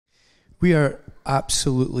We are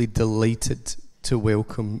absolutely delighted to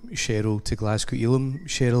welcome Sheryl to Glasgow Elim.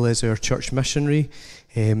 Sheryl is our church missionary.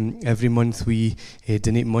 Every month we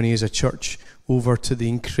donate money as a church over to the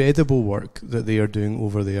incredible work that they are doing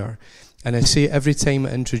over there. And I say every time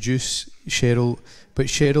I introduce Sheryl, but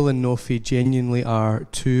Sheryl and Nofi genuinely are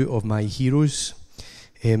two of my heroes.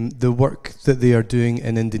 The work that they are doing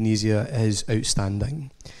in Indonesia is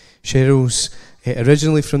outstanding. Sheryl's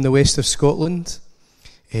originally from the west of Scotland.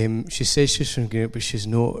 She says she's from Greenock, but she's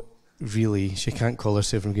not really. She can't call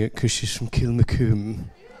herself from Greenock because she's from Kilmacombe,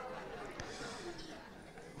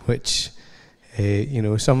 which,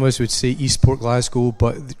 some of us would say Eastport, Glasgow,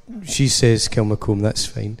 but she says Kilmacombe, that's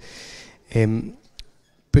fine.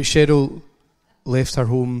 But Sheryl left her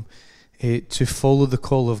home to follow the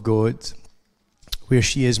call of God, where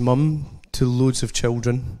she is mum to loads of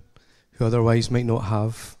children who otherwise might not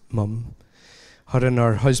have mum. Her and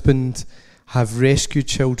her husband have rescued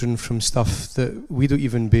children from stuff that we don't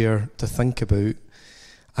even bear to think about,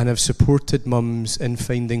 and have supported mums in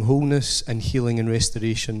finding wholeness and healing and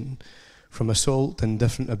restoration from assault and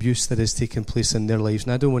different abuse that has taken place in their lives.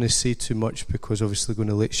 And I don't want to say too much because obviously I'm going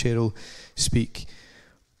to let Sheryl speak,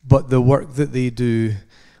 but the work that they do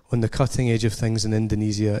on the cutting edge of things in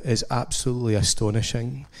Indonesia is absolutely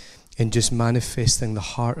astonishing in just manifesting the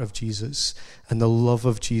heart of Jesus and the love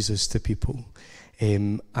of Jesus to people.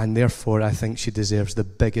 And therefore, I think she deserves the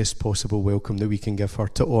biggest possible welcome that we can give her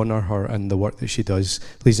to honour her and the work that she does.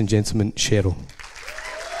 Ladies and gentlemen, Sheryl.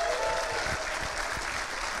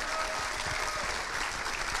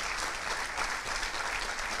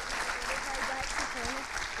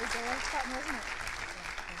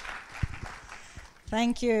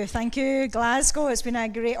 Thank you, Glasgow. It's been a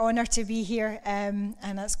great honour to be here, and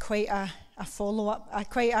it's quite a follow-up,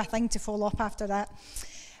 quite a thing to follow up after that.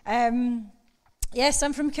 Yes,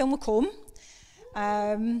 I'm from Kilmacombe.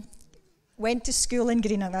 Went to school in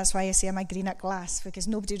Greenock. That's why I say I'm a Greenock lass, because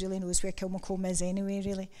nobody really knows where Kilmacombe is anyway,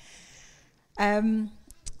 really.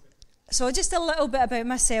 So just a little bit about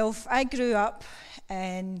myself. I grew up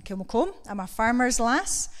in Kilmacombe. I'm a farmer's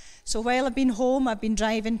lass. So while I've been home, I've been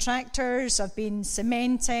driving tractors, I've been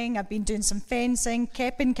cementing, I've been doing some fencing,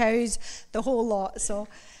 keeping cows, the whole lot. So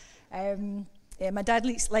my dad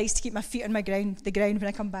likes to keep my feet on the ground when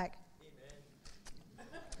I come back.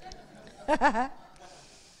 But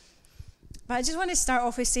I just want to start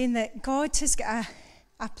off with saying that God has got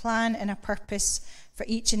a plan and a purpose for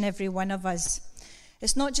each and every one of us.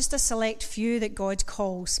 It's not just a select few that God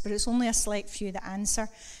calls, but it's only a select few that answer.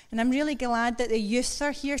 And I'm really glad that the youth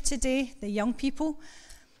are here today, the young people.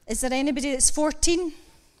 Is there anybody that's 14?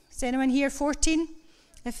 Is anyone here 14?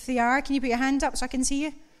 If they are, can you put your hand up so I can see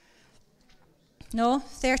you? No?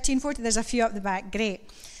 13, 14? There's a few up the back. Great.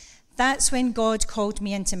 That's when God called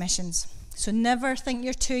me into missions. So never think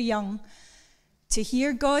you're too young to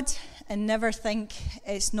hear God, and never think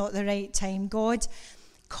it's not the right time. God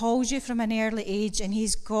calls you from an early age, and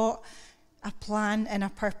he's got a plan and a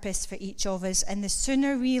purpose for each of us. And the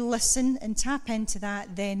sooner we listen and tap into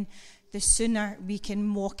that, then the sooner we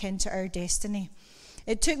can walk into our destiny.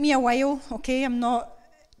 It took me a while, okay? I'm not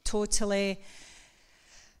totally...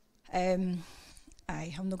 I'm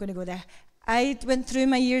not going to go there. I went through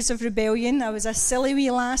my years of rebellion. I was a silly wee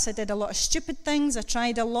lass. I did a lot of stupid things. I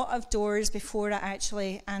tried a lot of doors before I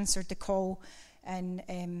actually answered the call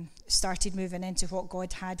and started moving into what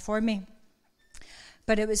God had for me.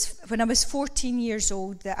 But it was when I was 14 years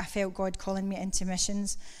old that I felt God calling me into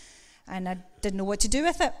missions, and I didn't know what to do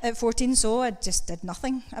with it at 14, so I just did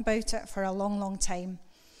nothing about it for a long, long time.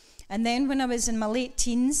 And then when I was in my late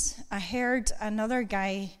teens, I heard another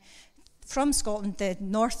guy from Scotland, the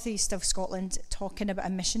northeast of Scotland, talking about a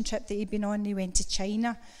mission trip that he'd been on. He went to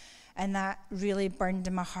China, and that really burned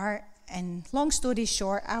in my heart. And long story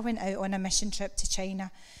short, I went out on a mission trip to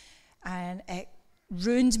China, and it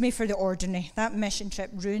ruined me for the ordinary. That mission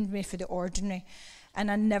trip ruined me for the ordinary, and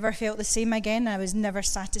I never felt the same again. I was never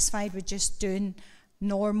satisfied with just doing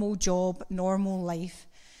normal job, normal life.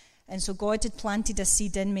 And so God had planted a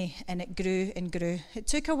seed in me, and it grew and grew. It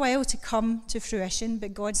took a while to come to fruition,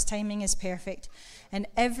 but God's timing is perfect. And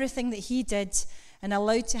everything that he did and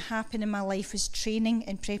allowed to happen in my life was training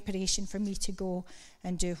and preparation for me to go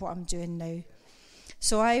and do what I'm doing now.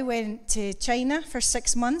 So I went to China for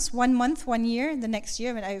 6 months, 1 month, 1 year. The next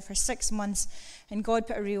year I went out for 6 months, and God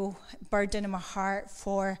put a real burden in my heart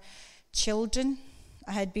for children.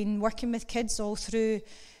 I had been working with kids all through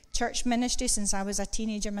church ministry since I was a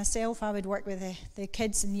teenager myself. I would work with the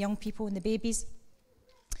kids and the young people and the babies.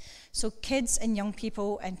 So kids and young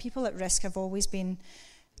people and people at risk have always been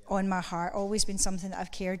on my heart, always been something that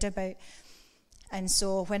I've cared about. And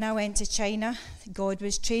so when I went to China, God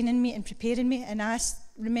was training me and preparing me. And I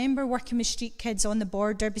remember working with street kids on the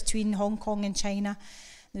border between Hong Kong and China.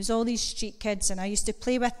 There was all these street kids, and I used to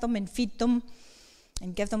play with them and feed them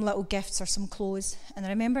and give them little gifts or some clothes. And I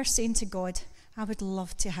remember saying to God, I would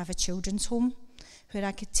love to have a children's home where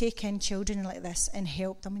I could take in children like this and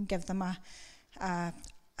help them and give them a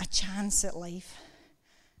chance at life.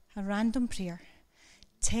 A random prayer.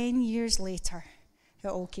 10 years later, it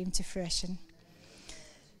all came to fruition.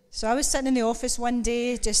 So I was sitting in the office one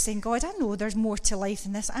day just saying, God, I know there's more to life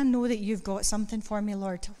than this. I know that you've got something for me,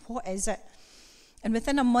 Lord. What is it? And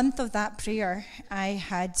within a month of that prayer, I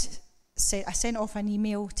sent off an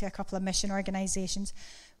email to a couple of mission organisations.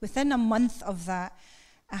 Within a month of that,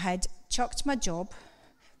 I had chucked my job,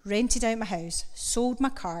 rented out my house, sold my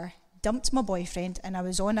car, dumped my boyfriend, and I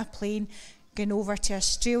was on a plane going over to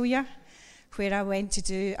Australia, where I went to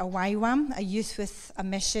do a YWAM, a Youth with a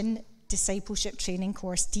Mission Discipleship Training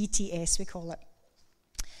course, DTS we call it,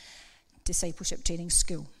 Discipleship Training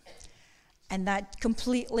School. And that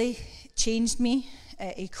completely changed me,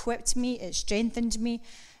 it equipped me, it strengthened me,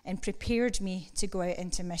 and prepared me to go out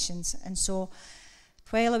into missions. And so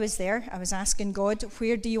while I was there, I was asking God,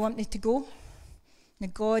 where do you want me to go? Now,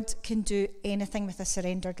 God can do anything with a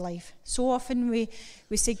surrendered life. So often we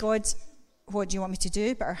say, God, what do you want me to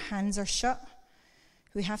do? But our hands are shut.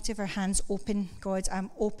 We have to have our hands open. God,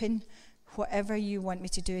 I'm open, whatever you want me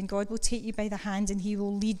to do. And God will take you by the hand and he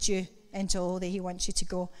will lead you into all that he wants you to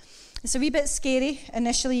go. It's a wee bit scary.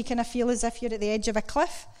 Initially, you kind of feel as if you're at the edge of a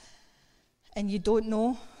cliff and you don't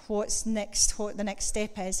know what's next, what the next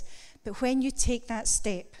step is. But when you take that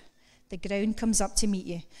step, the ground comes up to meet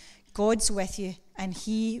you. God's with you and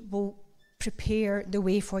he will prepare the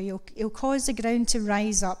way for you. He'll cause the ground to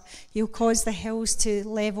rise up. He'll cause the hills to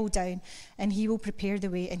level down, and he will prepare the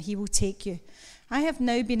way, and he will take you. I have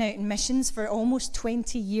now been out in missions for almost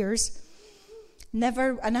 20 years, and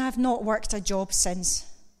I have not worked a job since.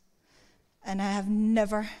 And I have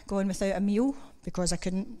never gone without a meal because I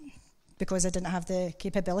didn't have the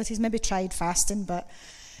capabilities. Maybe tried fasting, but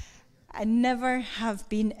I never have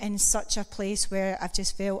been in such a place where I've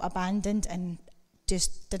just felt abandoned and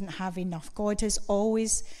just didn't have enough. God has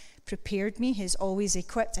always prepared me, he's always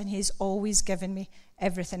equipped, and he's always given me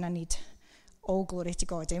everything I need. All glory to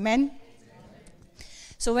God. Amen?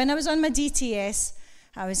 So when I was on my DTS,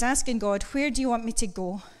 I was asking God, where do you want me to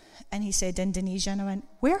go? And he said, Indonesia. And I went,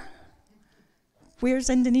 where? Where's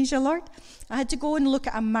Indonesia, Lord? I had to go and look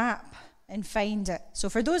at a map and find it. So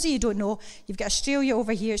for those of you who don't know, you've got Australia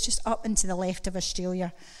over here. It's just up and to the left of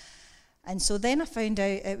Australia. And so then I found out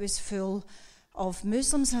it was full of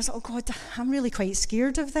Muslims. And I was like, oh God, I'm really quite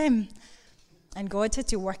scared of them. And God had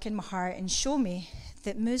to work in my heart and show me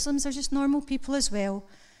that Muslims are just normal people as well.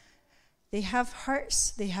 They have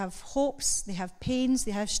hurts, they have hopes, they have pains,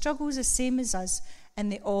 they have struggles the same as us. And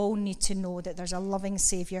they all need to know that there's a loving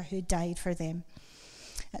Saviour who died for them.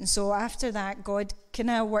 And so after that, God kind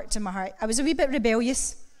of worked in my heart. I was a wee bit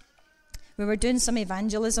rebellious. We were doing some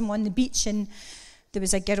evangelism on the beach, and there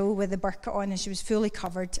was a girl with a burqa on, and she was fully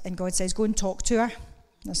covered. And God says, go and talk to her.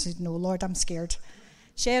 I said, no, Lord, I'm scared.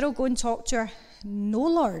 Sheryl, go and talk to her. No,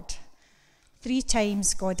 Lord. 3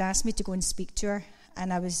 times God asked me to go and speak to her,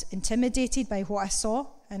 and I was intimidated by what I saw,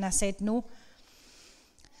 and I said no.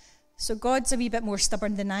 So God's a wee bit more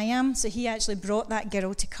stubborn than I am, so he actually brought that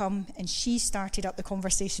girl to come, and she started up the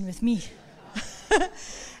conversation with me.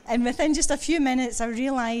 And within just a few minutes, I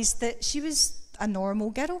realised that she was a normal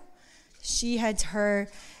girl. She had her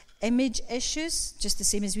image issues, just the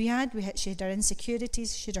same as we had. She had her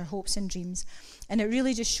insecurities, she had her hopes and dreams. And it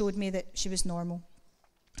really just showed me that she was normal,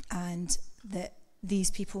 and that these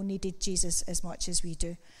people needed Jesus as much as we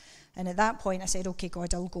do. And at that point, I said, okay,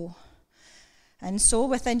 God, I'll go. And so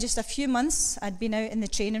within just a few months, I'd been out in the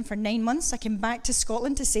training for 9 months. I came back to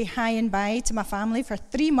Scotland to say hi and bye to my family for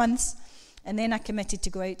 3 months. And then I committed to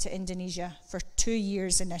go out to Indonesia for 2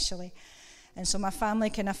 years initially. And so my family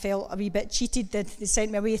kind of felt a wee bit cheated. They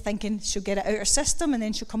sent me away thinking she'll get it out her system and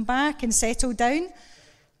then she'll come back and settle down.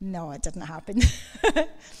 No, it didn't happen.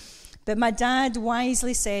 But my dad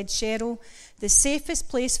wisely said, Sheryl, the safest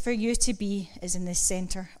place for you to be is in the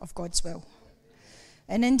centre of God's will.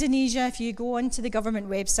 In Indonesia, if you go onto the government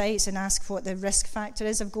websites and ask what the risk factor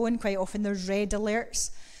is of going, quite often there's red alerts.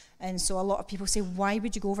 And so a lot of people say, why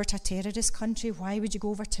would you go over to a terrorist country? Why would you go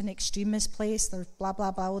over to an extremist place? There's blah,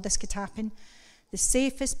 blah, blah, all this could happen. The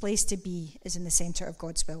safest place to be is in the centre of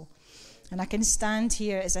God's will. And I can stand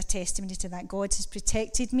here as a testimony to that. God has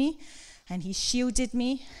protected me, and he shielded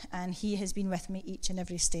me, and he has been with me each and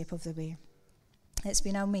every step of the way. It's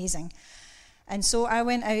been amazing. And so I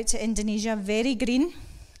went out to Indonesia, very green,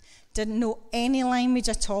 Didn't know any language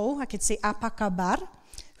at all. I could say apa kabar,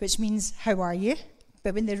 which means how are you?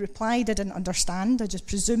 But when they replied, I didn't understand. I just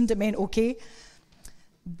presumed it meant okay.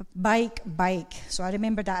 Bike. So I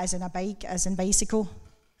remember that as in a bike, as in bicycle.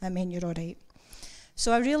 That meant you're all right.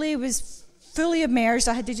 So I really was fully immersed.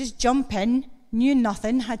 I had to just jump in, knew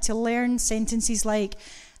nothing, had to learn sentences like,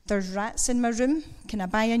 there's rats in my room, can I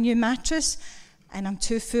buy a new mattress? And I'm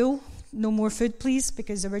too full, no more food please,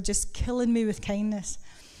 because they were just killing me with kindness.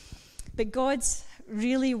 But God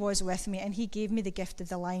really was with me, and he gave me the gift of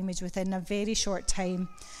the language within a very short time.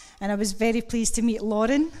 And I was very pleased to meet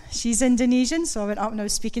Lauren. She's Indonesian, so I went up and I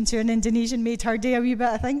was speaking to her in Indonesian, made her day a wee bit,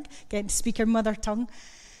 I think, getting to speak her mother tongue.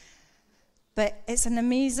 But it's an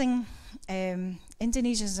amazing,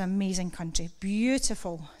 Indonesia is an amazing country,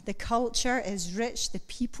 beautiful. The culture is rich, the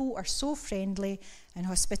people are so friendly and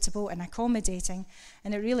hospitable and accommodating,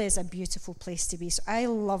 and it really is a beautiful place to be. So I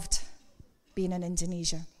loved being in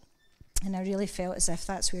Indonesia, and I really felt as if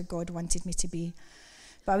that's where God wanted me to be.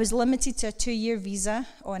 But I was limited to a 2-year visa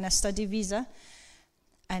on a study visa,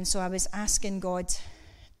 and so I was asking God,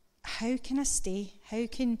 how can I stay? How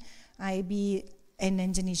can I be in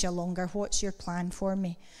Indonesia longer? What's your plan for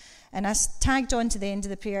me? And I tagged on to the end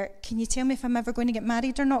of the prayer, can you tell me if I'm ever going to get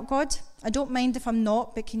married or not, God? I don't mind if I'm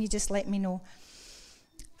not, but can you just let me know?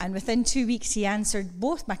 And within 2 weeks, he answered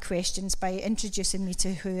both my questions by introducing me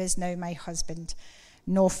to who is now my husband,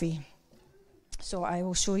 Nofi. So I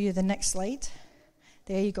will show you the next slide.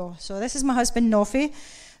 There you go. So this is my husband, Nofi.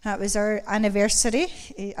 That was our anniversary.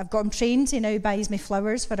 I've got him trained. He now buys me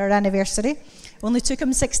flowers for our anniversary. Only took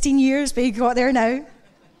him 16 years, but he got there now.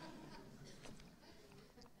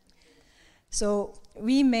 So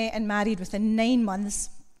we met and married within 9 months.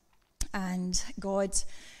 And God,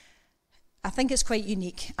 I think it's quite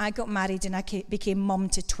unique. I got married and I became mum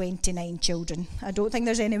to 29 children. I don't think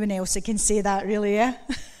there's anyone else that can say that, really, yeah?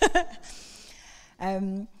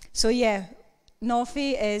 So yeah,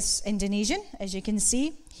 Nofi is Indonesian, as you can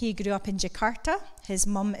see. He grew up in Jakarta. His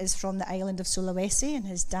mum is from the island of Sulawesi, and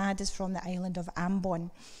his dad is from the island of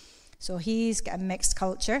Ambon. So he's got a mixed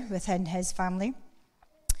culture within his family.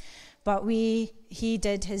 But he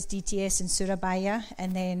did his DTS in Surabaya,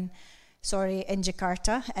 in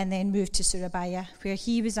Jakarta, and then moved to Surabaya, where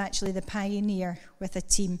he was actually the pioneer with a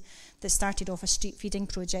team that started off a street feeding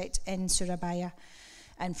project in Surabaya.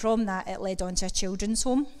 And from that, it led on to a children's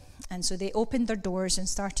home. And so they opened their doors and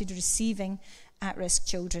started receiving at-risk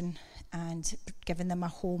children and giving them a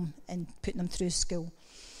home and putting them through school.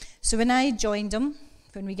 So when I joined them,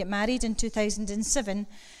 when we got married in 2007,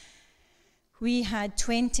 we had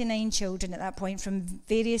 29 children at that point from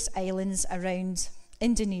various islands around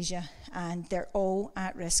Indonesia, and they're all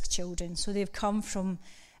at-risk children. So they've come from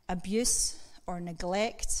abuse or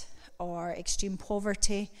neglect or extreme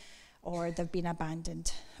poverty, or they've been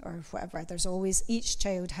abandoned, or whatever. There's always, each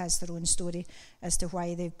child has their own story as to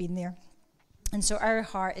why they've been there. And so our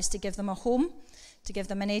heart is to give them a home, to give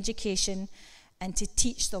them an education, and to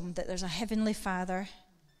teach them that there's a heavenly Father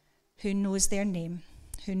who knows their name,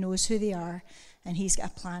 who knows who they are, and he's got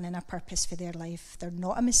a plan and a purpose for their life. They're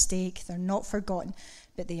not a mistake, they're not forgotten,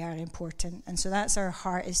 but they are important. And so that's our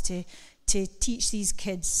heart, is to teach these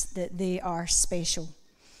kids that they are special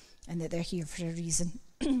and that they're here for a reason.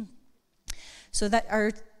 So that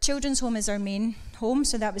our children's home is our main home.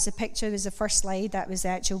 So that was the picture, was the first slide. That was the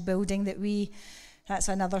actual building that's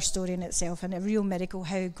another story in itself, and a real miracle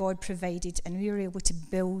how God provided, and we were able to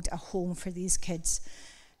build a home for these kids.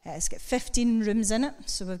 It's got 15 rooms in it.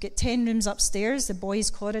 So we've got 10 rooms upstairs. The boys'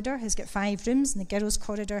 corridor has got 5 rooms, and the girls'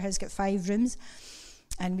 corridor has got 5 rooms.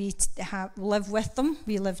 And we live with them.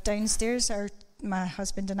 We live downstairs, my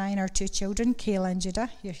husband and I and our 2 children, Kayla and Judah.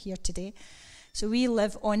 You're here today. So we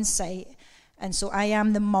live on site. And so I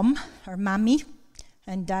am the mum, or mammy,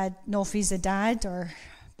 and Dad, Nofi's the dad, or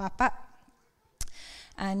papa.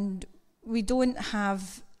 And we don't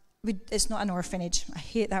have, it's not an orphanage. I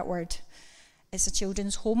hate that word. It's a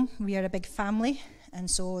children's home. We are a big family,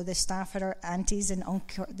 and so the staff are our aunties and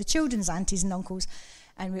uncles, the children's aunties and uncles,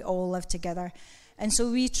 and we all live together. And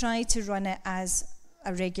so we try to run it as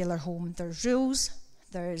a regular home. There's rules,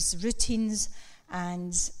 there's routines,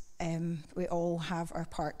 and we all have our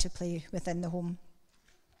part to play within the home.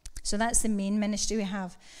 So that's the main ministry we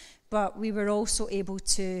have. But we were also able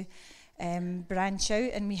to branch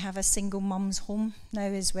out, and we have a single mum's home now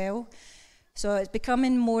as well. So it's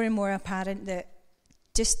becoming more and more apparent that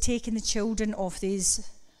just taking the children of these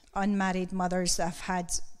unmarried mothers that have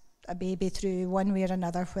had a baby through one way or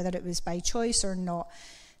another, whether it was by choice or not,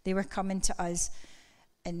 they were coming to us,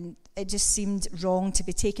 and it just seemed wrong to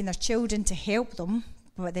be taking their children to help them,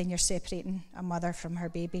 but then you're separating a mother from her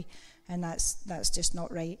baby, and that's just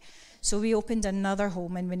not right. So we opened another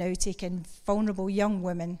home, and we now take in vulnerable young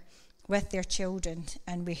women with their children,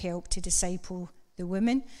 and we help to disciple the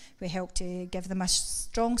women. We help to give them a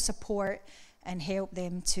strong support and help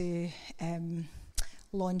them to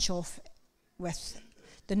launch off with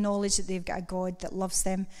the knowledge that they've got a God that loves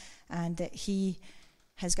them and that he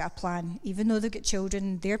has got a plan. Even though they've got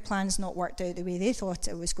children, their plan's not worked out the way they thought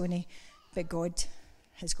it was going to, but God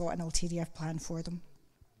has got an ulterior plan for them.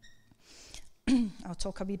 I'll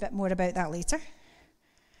talk a wee bit more about that later.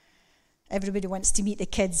 Everybody wants to meet the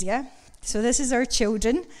kids, yeah? So this is our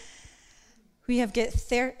children. We have got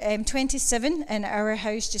 27 in our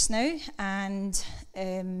house just now, and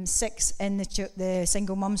 6 in the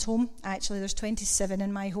single mum's home. Actually, there's 27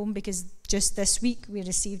 in my home because just this week we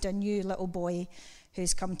received a new little boy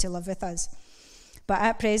who's come to live with us. But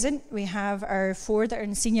at present, we have our 4 that are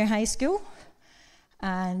in senior high school,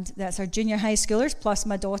 and that's our junior high schoolers, plus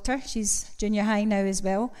my daughter. She's junior high now as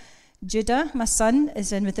well. Judah, my son,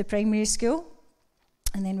 is in with the primary school.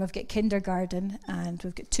 And then we've got kindergarten, and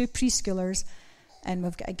we've got 2 preschoolers, and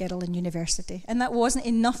we've got a girl in university. And that wasn't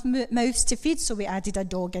enough mouths to feed, so we added a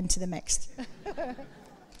dog into the mix.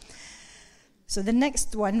 So the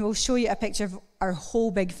next one will show you a picture of our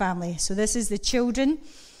whole big family. So this is the children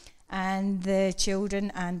and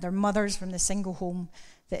their mothers from the single home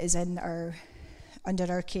that is under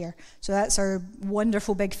our care. So that's our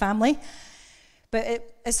wonderful big family.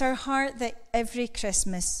 But it's our heart that every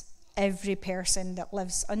Christmas, every person that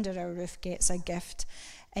lives under our roof gets a gift.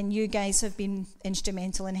 And you guys have been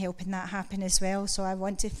instrumental in helping that happen as well. So I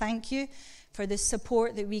want to thank you for the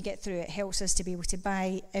support that we get through. It helps us to be able to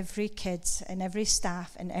buy every kid and every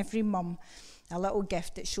staff and every mum a little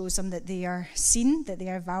gift that shows them that they are seen, that they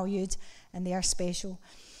are valued, and they are special.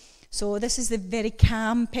 So this is the very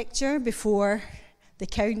calm picture before the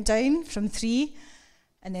countdown from 3,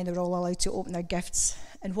 and then they're all allowed to open their gifts.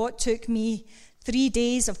 And what took me 3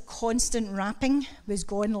 days of constant wrapping was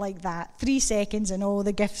gone like that. 3 seconds and all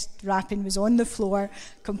the gift wrapping was on the floor,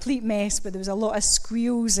 complete mess, but there was a lot of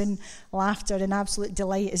squeals and laughter and absolute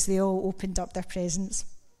delight as they all opened up their presents.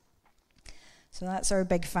 So that's our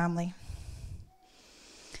big family.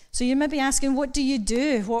 So you may be asking, what do you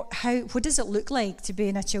do? What does it look like to be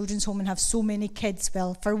in a children's home and have so many kids?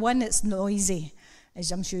 Well, for one, it's noisy,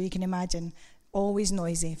 as I'm sure you can imagine. Always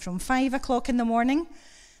noisy. From 5 o'clock in the morning,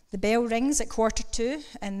 the bell rings at 1:45,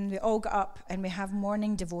 and we all get up and we have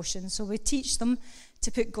morning devotion. So we teach them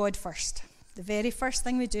to put God first. The very first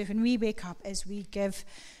thing we do when we wake up is we give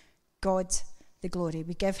God the glory.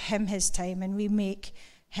 We give him his time, and we make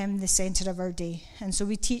him the centre of our day. And so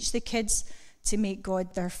we teach the kids to make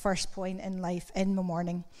God their first point in life in the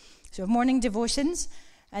morning. So we have morning devotions,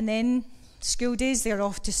 and then school days, they're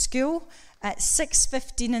off to school at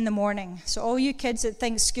 6:15 in the morning. So all you kids that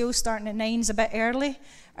think school starting at 9 is a bit early,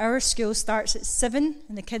 our school starts at 7,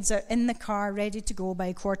 and the kids are in the car ready to go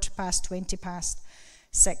by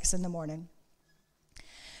 6:15 in the morning.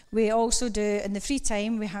 We also do, in the free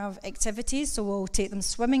time, we have activities, so we'll take them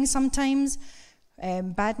swimming sometimes.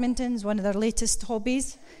 Badminton's one of their latest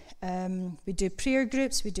hobbies. We do prayer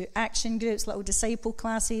groups, we do action groups, little disciple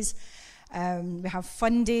classes. We have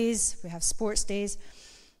fun days, we have sports days,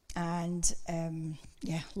 and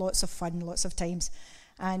lots of fun, lots of times.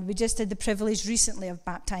 And we just had the privilege recently of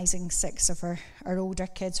baptising 6 of our older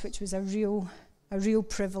kids, which was a real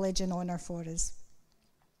privilege and honour for us.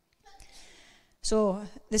 So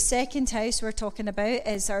the second house we're talking about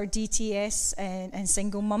is our DTS and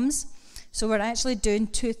single mums. So we're actually doing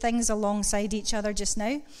 2 things alongside each other just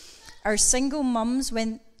now. Our single mums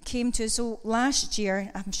came to us, so last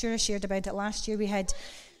year, I'm sure I shared about it last year, we had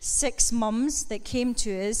 6 mums that came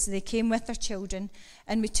to us. They came with their children,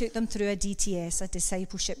 and we took them through a DTS, a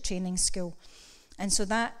discipleship training school. And so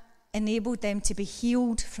that enabled them to be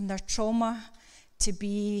healed from their trauma, to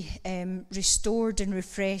be restored and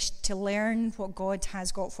refreshed, to learn what God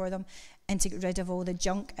has got for them, and to get rid of all the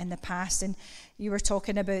junk in the past. And you were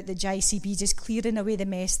talking about the JCB just clearing away the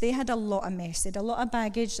mess. They had a lot of mess. They had a lot of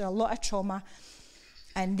baggage, a lot of trauma,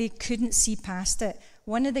 and they couldn't see past it.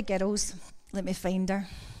 One of the girls, let me find her.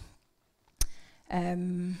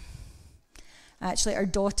 Actually, our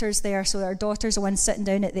daughter's there. So our daughter's the one sitting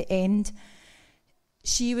down at the end.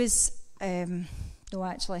 She was, I'm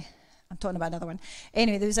talking about another one.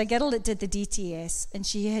 Anyway, there was a girl that did the DTS, and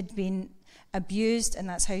she had been abused, and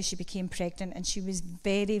that's how she became pregnant. And she was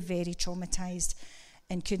very, very traumatized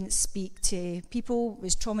and couldn't speak to people,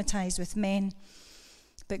 was traumatized with men.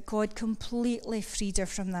 But God completely freed her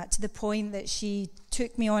from that, to the point that she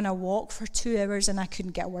took me on a walk for 2 hours and I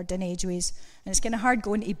couldn't get a word in edgeways. And it's kind of hard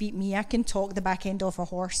going to beat me. I can talk the back end off a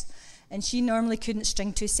horse. And she normally couldn't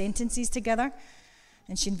string 2 sentences together.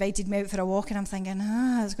 And she invited me out for a walk, and I'm thinking,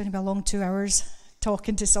 it's going to be a long 2 hours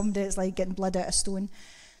talking to somebody. It's like getting blood out of stone.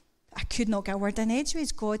 I could not get a word in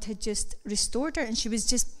edgeways. God had just restored her, and she was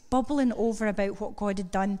just bubbling over about what God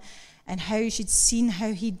had done and how she'd seen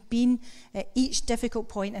how he'd been at each difficult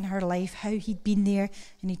point in her life, how he'd been there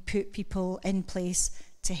and he'd put people in place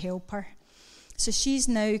to help her. So she's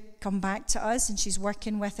now come back to us and she's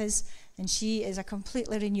working with us, and she is a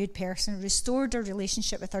completely renewed person, restored her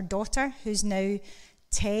relationship with her daughter, who's now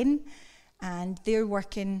 10, and they're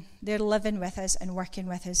living with us and working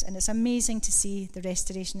with us, and it's amazing to see the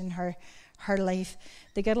restoration in her life.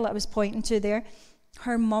 The girl I was pointing to there,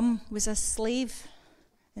 her mum was a slave,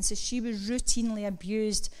 and so she was routinely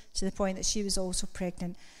abused to the point that she was also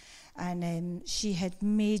pregnant, and she had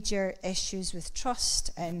major issues with trust,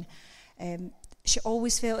 and she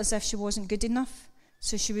always felt as if she wasn't good enough,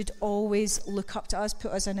 so she would always look up to us,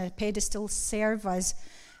 put us on a pedestal, serve us.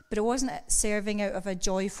 But it wasn't serving out of a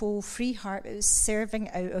joyful, free heart. It was serving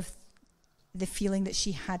out of the feeling that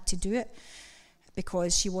she had to do it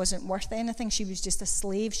because she wasn't worth anything. She was just a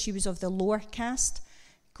slave. She was of the lower caste.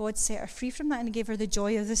 God set her free from that and gave her the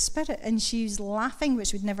joy of the Spirit. And she was laughing,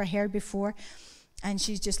 which we'd never heard before. And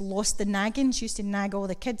she's just lost the nagging. She used to nag all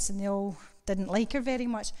the kids, and they all didn't like her very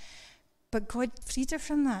much. But God freed her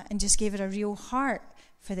from that and just gave her a real heart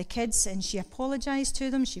for the kids. And she apologized to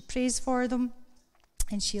them. She prays for them.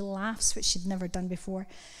 And she laughs, which she'd never done before.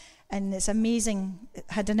 And it's amazing. It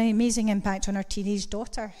had an amazing impact on her teenage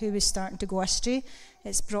daughter, who was starting to go astray.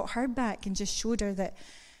 It's brought her back and just showed her that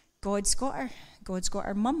God's got her. God's got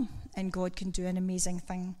her mum, and God can do an amazing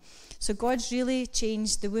thing. So God's really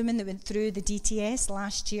changed the women that went through the DTS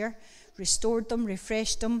last year, restored them,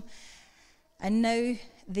 refreshed them, and now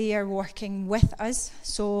they are working with us.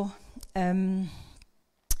 So in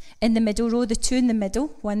the middle row, the 2 in the middle,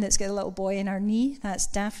 one that's got a little boy in her knee, that's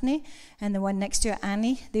Daphne, and the one next to it,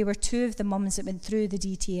 Annie. They were 2 of the mums that went through the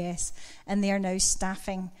DTS, and they are now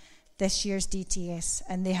staffing this year's DTS.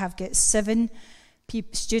 And they have got 7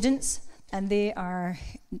 students, and they are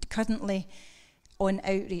currently on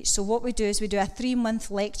outreach. So what we do is we do a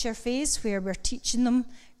 3-month lecture phase where we're teaching them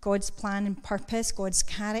God's plan and purpose, God's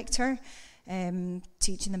character,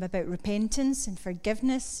 teaching them about repentance and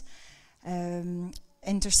forgiveness,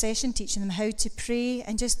 intercession, teaching them how to pray,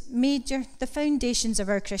 and just the foundations of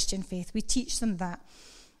our Christian faith. We teach them that,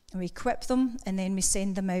 and we equip them, and then we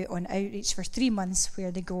send them out on outreach for 3 months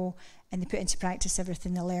where they go and they put into practice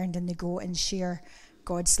everything they learned, and they go and share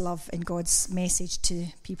God's love and God's message to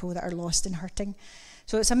people that are lost and hurting.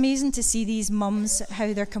 So it's amazing to see these mums,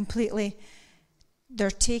 how they're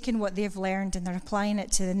taking what they've learned and they're applying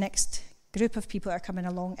it to the next group of people that are coming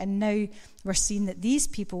along, and now we're seeing that these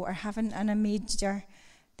people are having a major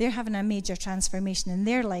transformation in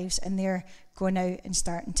their lives, and they're going out and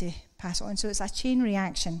starting to pass on. So it's a chain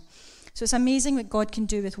reaction. So it's amazing what God can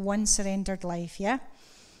do with one surrendered life, yeah?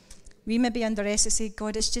 We maybe underestimate,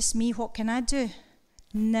 God, it's just me, what can I do?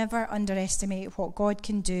 Never underestimate what God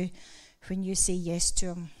can do when you say yes to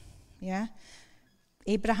him, yeah?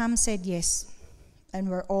 Abraham said yes, and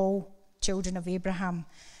we're all children of Abraham.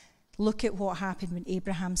 Look at what happened when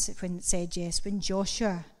Abraham said yes, when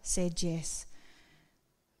Joshua said yes.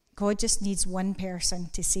 God just needs one person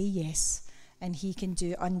to say yes, and he can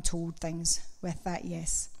do untold things with that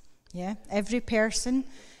yes. Yeah? Every person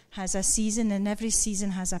has a season, and every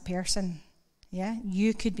season has a person. Yeah?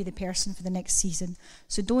 You could be the person for the next season.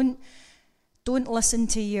 So don't listen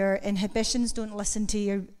to your inhibitions. Don't listen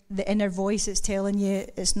to the inner voice that's telling you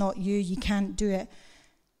it's not you, you can't do it.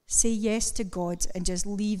 Say yes to God and just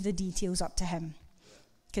leave the details up to him.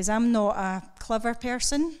 Because I'm not a clever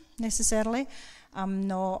person, necessarily. I'm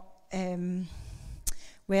not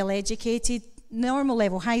well-educated. Normal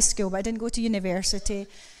level, high school, but I didn't go to university.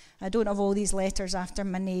 I don't have all these letters after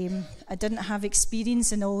my name. I didn't have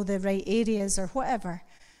experience in all the right areas or whatever.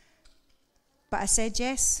 But I said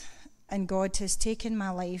yes, and God has taken my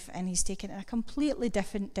life, and he's taken it in a completely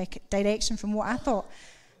different direction from what I thought.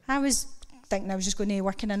 I was thinking I was just going to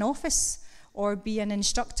work in an office or be an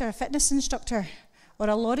instructor, a fitness instructor, or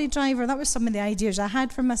a lorry driver. That was some of the ideas I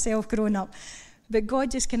had for myself growing up. But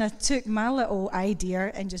God just kind of took my little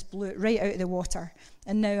idea and just blew it right out of the water.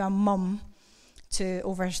 And now I'm mum to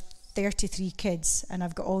over 33 kids, and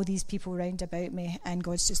I've got all these people round about me, and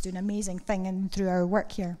God's just doing an amazing thing and through our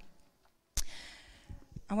work here.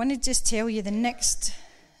 I want to just tell you the next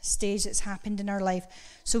stage that's happened in our life.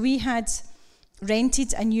 So we had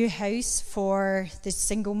rented a new house for the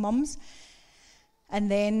single mums, And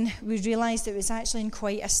then we realised it was actually in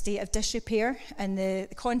quite a state of disrepair, and the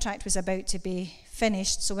contract was about to be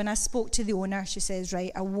finished. So when I spoke to the owner, she says, right,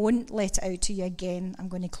 I won't let it out to you again. I'm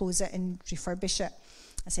going to close it and refurbish it.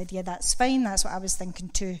 I said, yeah, that's fine. That's what I was thinking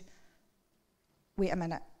too. Wait a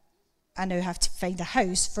minute. I now have to find a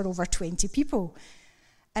house for over 20 people.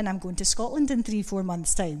 And I'm going to Scotland in 3-4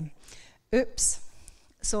 months' time. Oops.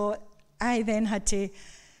 So I then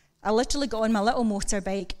I literally got on my little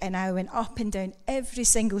motorbike and I went up and down every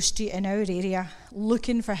single street in our area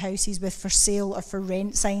looking for houses with for sale or for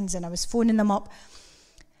rent signs, and I was phoning them up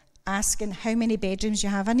asking how many bedrooms you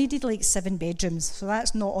have. I needed like 7 bedrooms, so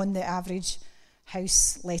that's not on the average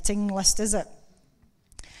house letting list, is it?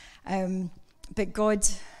 But God,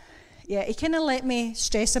 yeah, he kind of let me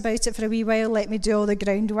stress about it for a wee while, let me do all the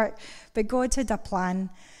groundwork, but God had a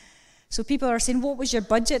plan. So people are saying, what was your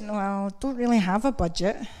budget? Well, I don't really have a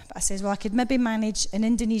budget. But I says, well, I could maybe manage in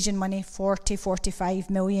Indonesian money 45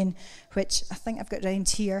 million, which I think I've got round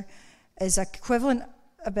here, is equivalent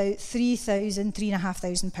about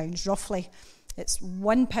 £3,500, roughly. It's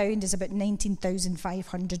 £1 is about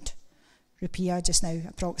 19,500 rupiah just now,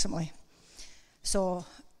 approximately. So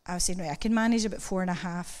I was saying, right, I can manage about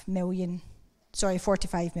 45 million.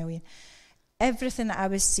 Everything that I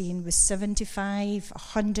was seeing was 75,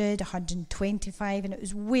 100, 125, and it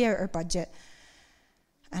was way out of budget.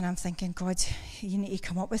 And I'm thinking, God, you need to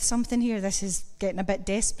come up with something here. This is getting a bit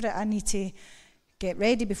desperate. I need to get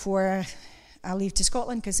ready before I leave to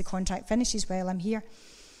Scotland because the contract finishes while I'm here.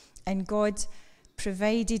 And God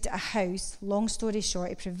provided a house, long story short,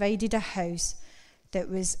 he provided a house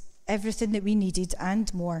that was everything that we needed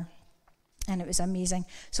and more. And it was amazing.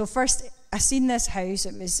 So first, I seen this house.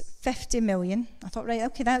 It was 50 million. I thought, right,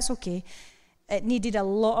 okay, that's okay. It needed a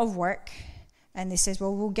lot of work. And they says,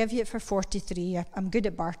 well, we'll give you it for 43. I'm good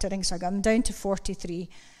at bartering, so I got them down to 43.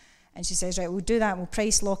 And she says, right, we'll do that. We'll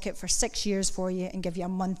price lock it for 6 years for you and give you a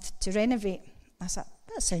month to renovate. I said,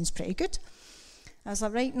 that sounds pretty good. I was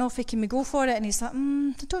like, right, Noffy, can we go for it? And he's like,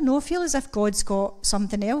 I don't know. I feel as if God's got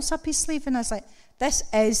something else up his sleeve. And I was like, this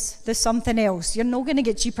is the something else. You're not going to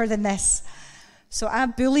get cheaper than this. So I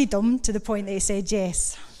bullied him to the point that he said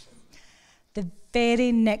yes. The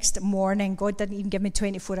very next morning, God didn't even give me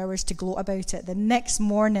 24 hours to gloat about it. The next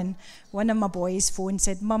morning, one of my boys phoned and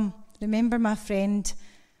said, Mum, remember my friend,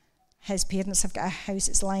 his parents have got a house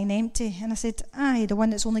that's lying empty? And I said, aye, the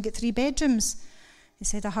one that's only got 3 bedrooms. He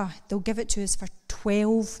said, they'll give it to us for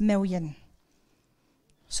 12 million.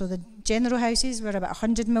 So the general houses were about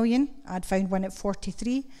 100 million. I'd found one at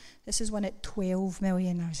 43. This is one at 12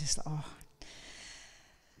 million. I was just like, oh.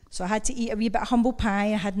 So I had to eat a wee bit of humble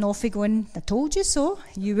pie. I had Noffy going, I told you so.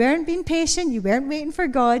 You weren't being patient. You weren't waiting for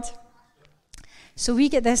God. So we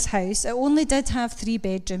get this house. It only did have 3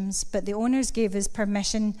 bedrooms, but the owners gave us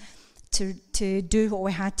permission to do what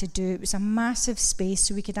we had to do. It was a massive space,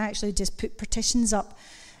 so we could actually just put partitions up.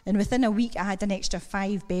 And within a week, I had an extra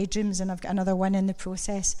 5 bedrooms, and I've got another one in the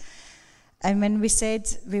process. And when we said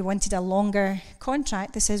we wanted a longer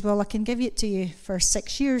contract, they says, well, I can give it to you for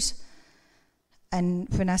 6 years. And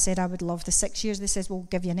when I said I would love the 6 years, they says, we'll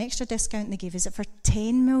give you an extra discount. And they gave us it for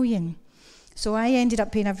 10 million. So I ended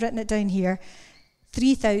up paying, I've written it down here,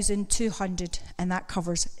 3,200, and that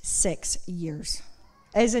covers 6 years.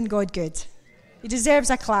 Isn't God good? He deserves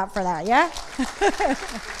a clap for that, yeah?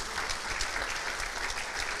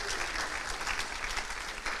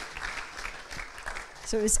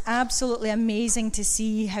 So it was absolutely amazing to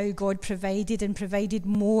see how God provided and provided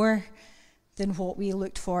more than what we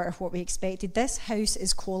looked for or what we expected. This house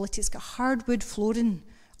is quality. It's got hardwood flooring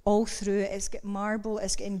all through it. It's got marble.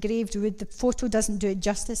 It's got engraved wood. The photo doesn't do it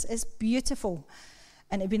justice. It's beautiful.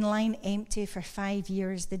 And it had been lying empty for 5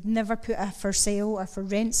 years. They'd never put a for sale or for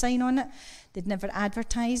rent sign on it. They'd never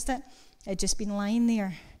advertised it. It had just been lying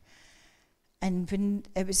there. And when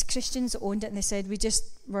it was Christians that owned it, and they said, we just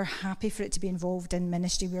were happy for it to be involved in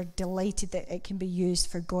ministry. We're delighted that it can be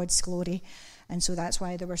used for God's glory. And so that's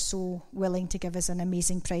why they were so willing to give us an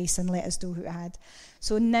amazing price and let us do what we had.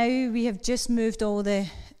 So now we have just moved all the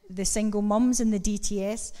single mums in the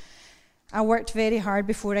DTS. I worked very hard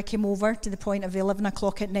before I came over, to the point of 11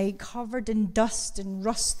 o'clock at night, covered in dust and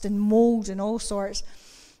rust and mould and all sorts.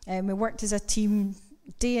 And we worked as a team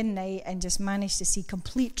day and night and just managed to see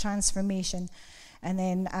complete transformation. And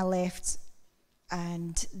then I left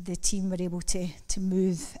and the team were able to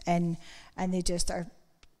move in, and they just are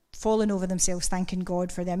falling over themselves thanking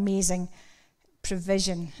God for the amazing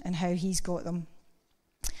provision and how he's got them.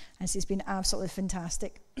 And so it's been absolutely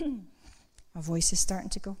fantastic. My voice is starting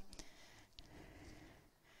to go.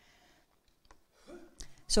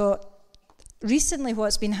 So recently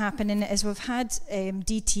what's been happening is we've had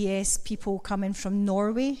DTS people coming from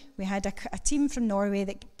Norway. We had a team from Norway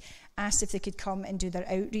that asked if they could come and do their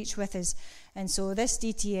outreach with us. And so this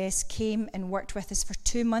DTS came and worked with us for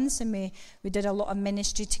 2 months, and we did a lot of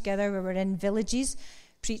ministry together. We were in villages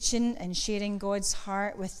preaching and sharing God's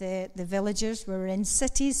heart with the villagers. We were in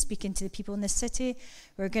cities speaking to the people in the city.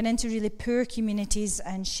 We were going into really poor communities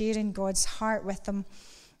and sharing God's heart with them.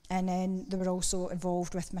 And then they were also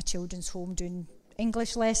involved with my children's home, doing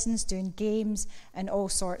English lessons, doing games, and all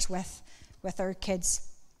sorts with our kids.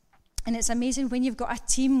 And it's amazing when you've got a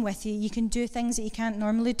team with you, you can do things that you can't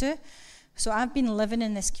normally do. So I've been living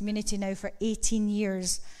in this community now for 18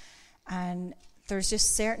 years, and there's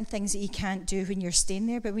just certain things that you can't do when you're staying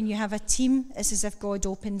there. But when you have a team, it's as if God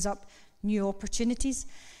opens up new opportunities.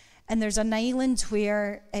 And there's an island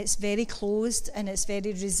where it's very closed and it's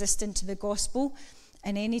very resistant to the gospel.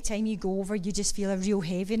 And any time you go over, you just feel a real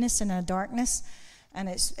heaviness and a darkness, and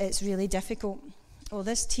it's really difficult. Well,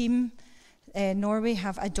 this team, Norway,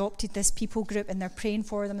 have adopted this people group, and they're praying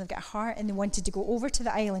for them. They've got a heart, and they wanted to go over to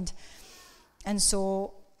the island. And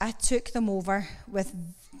so I took them over with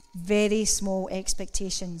very small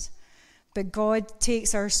expectations. But God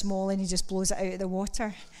takes our small and he just blows it out of the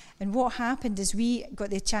water. And what happened is we got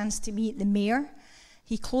the chance to meet the mayor.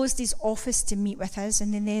 He closed his office to meet with us,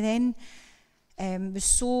 and then they was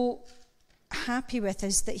so happy with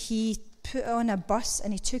us that he put on a bus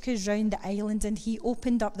and he took us round the island, and he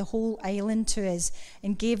opened up the whole island to us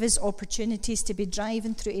and gave us opportunities to be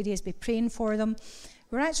driving through areas, be praying for them.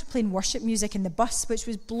 We were actually playing worship music in the bus, which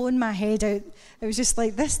was blowing my head out. It was just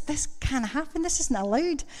like, this can't happen. This isn't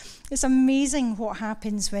allowed. It's amazing what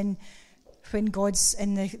happens when God's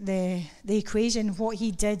in the equation. What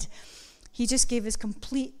he did, he just gave us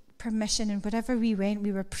complete permission, and wherever we went,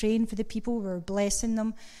 we were praying for the people, we were blessing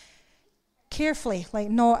them carefully, like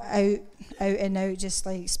not out and out, just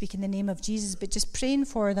like speaking the name of Jesus, but just praying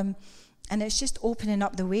for them, and it's just opening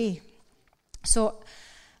up the way. So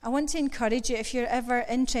I want to encourage you, if you're ever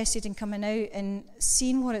interested in coming out and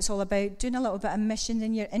seeing what it's all about, doing a little bit of mission,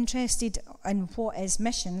 and you're interested in what is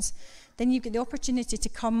missions, then you get the opportunity to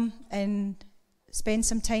come and spend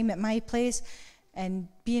some time at my place and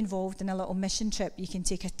be involved in a little mission trip. You can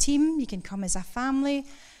take a team, you can come as a family,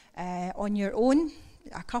 on your own,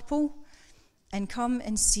 a couple, and come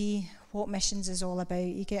and see what missions is all about.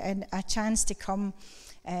 You get a chance to come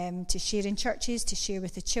to share in churches, to share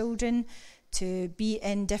with the children, to be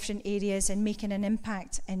in different areas and making an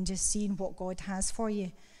impact and just seeing what God has for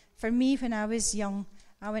you. For me, when I was young,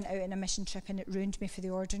 I went out on a mission trip and it ruined me for the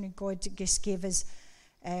ordinary. God just gave us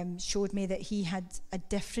showed me that he had a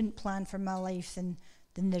different plan for my life than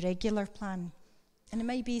the regular plan. And it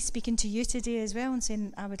might be speaking to you today as well and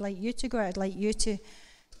saying, I would like you to go, I'd like you to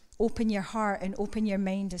open your heart and open your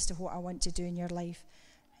mind as to what I want to do in your life.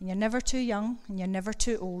 And you're never too young and you're never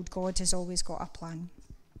too old. God has always got a plan.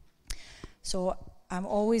 So I'm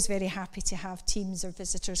always very happy to have teams or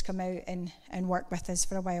visitors come out and work with us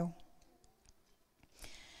for a while.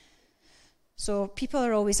 So people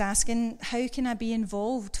are always asking, how can I be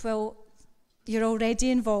involved? Well, you're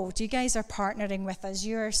already involved. You guys are partnering with us.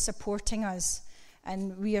 You're supporting us.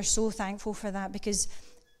 And we are so thankful for that, because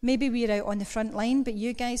maybe we're out on the front line, but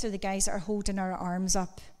you guys are the guys that are holding our arms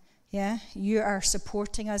up. Yeah? You are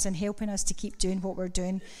supporting us and helping us to keep doing what we're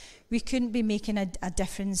doing. We couldn't be making a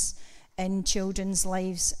difference in children's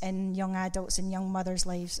lives, in young adults and young mothers'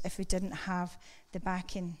 lives, if we didn't have the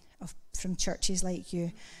backing from churches like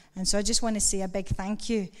you. And so I just want to say a big thank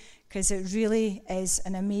you, because it really is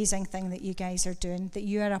an amazing thing that you guys are doing, that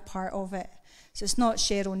you are a part of it. So it's not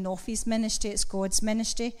Sheryl Noffy's ministry, it's God's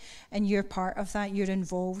ministry, and you're part of that, you're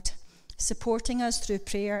involved. Supporting us through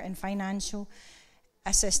prayer and financial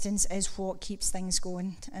assistance is what keeps things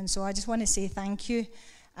going. And so I just want to say thank you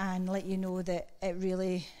and let you know that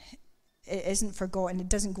it isn't forgotten, it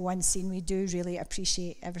doesn't go unseen. We do really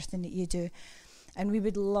appreciate everything that you do. And we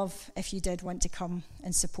would love if you did want to come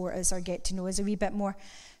and support us or get to know us a wee bit more.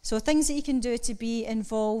 So things that you can do to be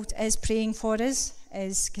involved is praying for us,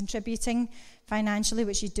 is contributing financially,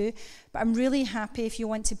 which you do. But I'm really happy if you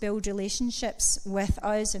want to build relationships with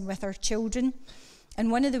us and with our children.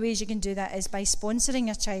 And one of the ways you can do that is by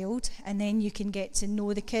sponsoring a child, and then you can get to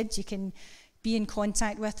know the kids. You can be in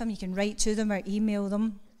contact with them. You can write to them or email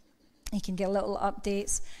them. You can get little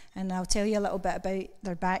updates, and I'll tell you a little bit about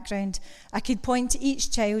their background. I could point to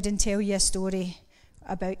each child and tell you a story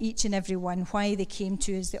about each and every one, why they came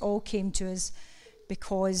to us. They all came to us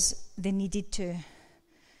because they needed to.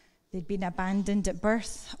 They'd been abandoned at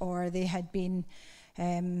birth, or they had been,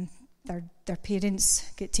 their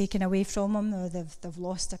parents get taken away from them, or they've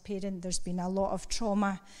lost a parent. There's been a lot of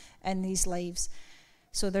trauma in these lives.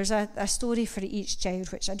 So there's a story for each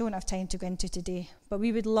child, which I don't have time to go into today. But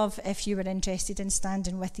we would love if you were interested in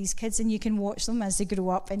standing with these kids, and you can watch them as they grow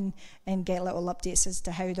up and get little updates as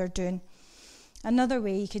to how they're doing. Another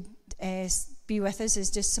way you could be with us is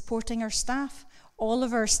just supporting our staff. All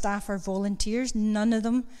of our staff are volunteers. None of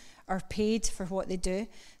them are paid for what they do.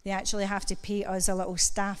 They actually have to pay us a little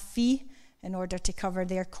staff fee in order to cover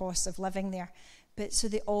their costs of living there. But so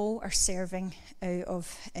they all are serving out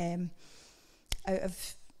of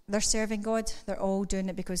they're serving God. They're all doing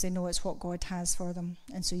it because they know it's what God has for them.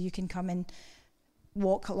 And so you can come and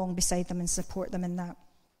walk along beside them and support them in that.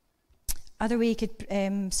 Other way you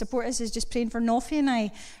could support us is just praying for Noffy and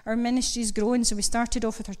I. Our ministry's growing, so we started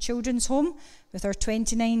off with our children's home with our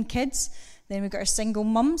 29 kids. Then we got our single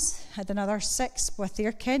mums, had another 6 with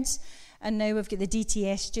their kids, and now we've got the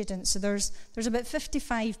DTS students. So there's about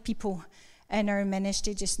 55 people in our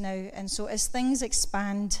ministry just now. And so as things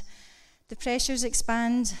expand, the pressures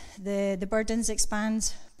expand, the burdens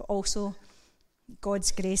expand, but also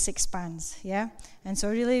God's grace expands, yeah? And so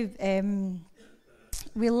really,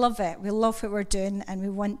 we love it. We love what we're doing, and we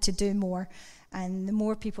want to do more. And the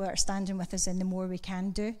more people that are standing with us, and the more we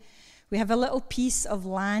can do. We have a little piece of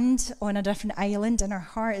land on a different island, and our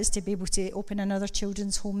heart is to be able to open another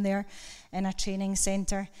children's home there in a training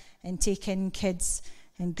centre and take in kids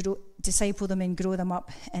and disciple them and grow them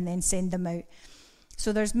up and then send them out.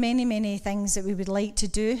 So there's many, many things that we would like to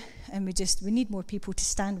do, and we need more people to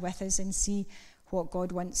stand with us and see what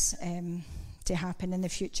God wants to happen in the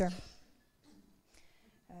future.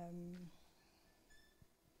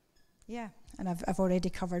 And I've already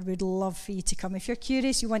covered. We'd love for you to come. If you're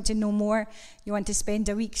curious, you want to know more, you want to spend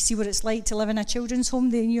a week, see what it's like to live in a children's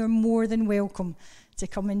home, then you're more than welcome to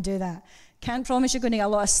come and do that. Can't promise you're going to get a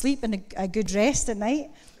lot of sleep and a good rest at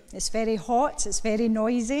night. It's very hot, it's very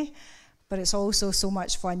noisy, but it's also so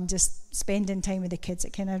much fun just spending time with the kids.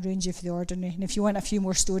 It kind of ruins you for the ordinary. And if you want a few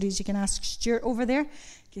more stories, you can ask Stuart over there,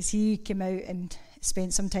 because he came out and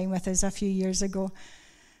spent some time with us a few years ago.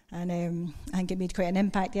 And I think it made quite an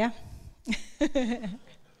impact, yeah?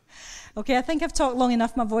 Okay, I think I've talked long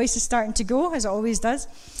enough. My voice is starting to go, as it always does.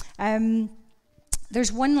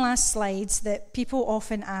 There's one last slide that people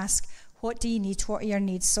often ask, what do you need? What are your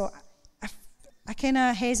needs? So I kind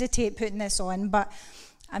of hesitate putting this on, but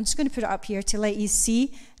I'm just going to put it up here to let you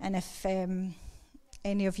see. And if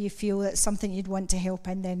any of you feel that's something you'd want to help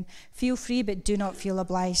in, then feel free, but do not feel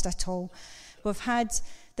obliged at all. We've had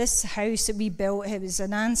this house that we built. It was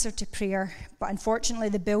an answer to prayer, but unfortunately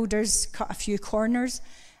the builders cut a few corners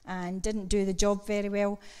and didn't do the job very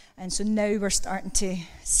well, and so now we're starting to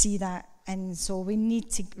see that, and so we need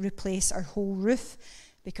to replace our whole roof,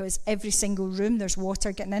 because every single room there's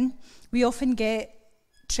water getting in. We often get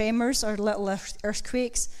tremors or little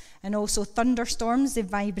earthquakes, and also thunderstorms. They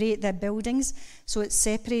vibrate the buildings, so it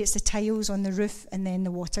separates the tiles on the roof, and then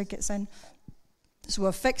the water gets in. So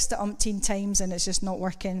we've fixed it umpteen times and it's just not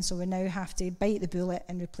working, so we now have to bite the bullet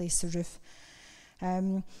and replace the roof.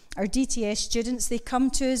 Our DTS students, they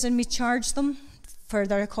come to us and we charge them for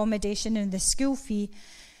their accommodation and the school fee,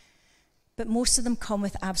 but most of them come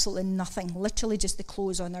with absolutely nothing, literally just the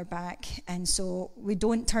clothes on their back. And so we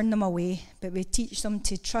don't turn them away, but we teach them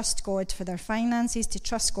to trust God for their finances, to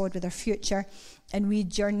trust God with their future, and we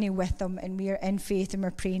journey with them, and we are in faith, and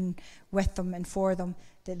we're praying with them and for them,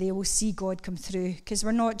 that they will see God come through. Because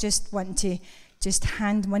we're not just wanting to just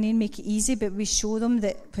hand money and make it easy, but we show them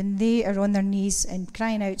that when they are on their knees and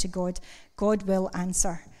crying out to God, God will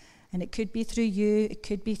answer. And it could be through you, it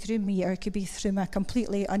could be through me, or it could be through a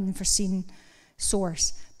completely unforeseen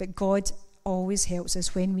source. But God always helps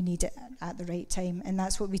us when we need it at the right time. And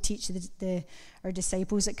that's what we teach our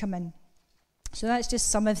disciples that come in. So that's just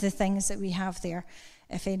some of the things that we have there.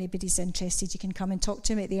 If anybody's interested, you can come and talk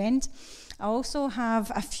to me at the end. I also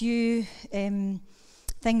have a few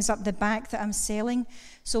things up the back that I'm selling.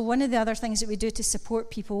 So one of the other things that we do to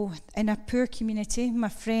support people in a poor community, my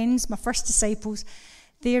friends, my first disciples,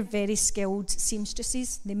 they're very skilled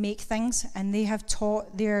seamstresses. They make things, and they have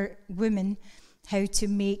taught their women how to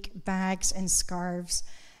make bags and scarves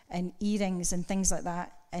and earrings and things like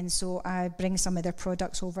that. And so I bring some of their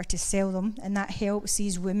products over to sell them, and that helps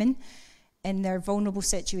these women in their vulnerable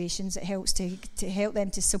situations. It helps to help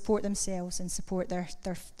them to support themselves and support their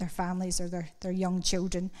families or their young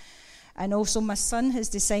children. And also my son has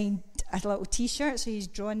designed a little T-shirt, so he's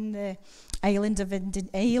drawn the islands of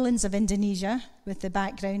Indonesia with the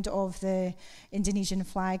background of the Indonesian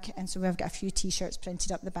flag, and so we've got a few T-shirts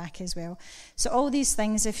printed up the back as well. So all these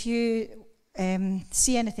things, if you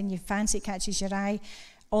see anything you fancy, catches your eye,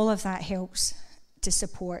 all of that helps to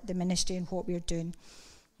support the ministry and what we're doing.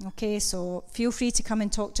 Okay, so feel free to come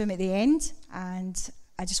and talk to him at the end. And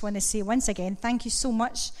I just want to say once again, thank you so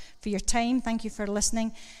much for your time. Thank you for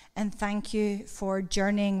listening. And thank you for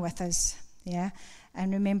journeying with us. Yeah.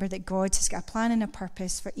 And remember that God has got a plan and a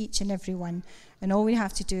purpose for each and every one. And all we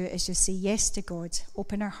have to do is just say yes to God,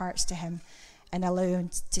 open our hearts to him, and allow him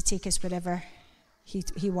to take us wherever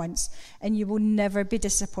he wants. And you will never be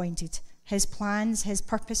disappointed. His plans, his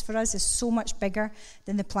purpose for us is so much bigger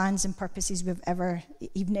than the plans and purposes we've ever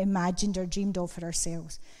even imagined or dreamed of for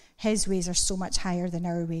ourselves. His ways are so much higher than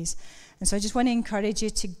our ways. And so I just want to encourage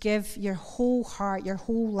you to give your whole heart, your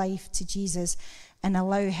whole life to Jesus, and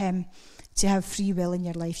allow him to have free will in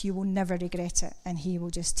your life. You will never regret it, and he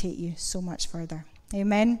will just take you so much further.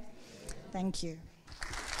 Amen. Thank you.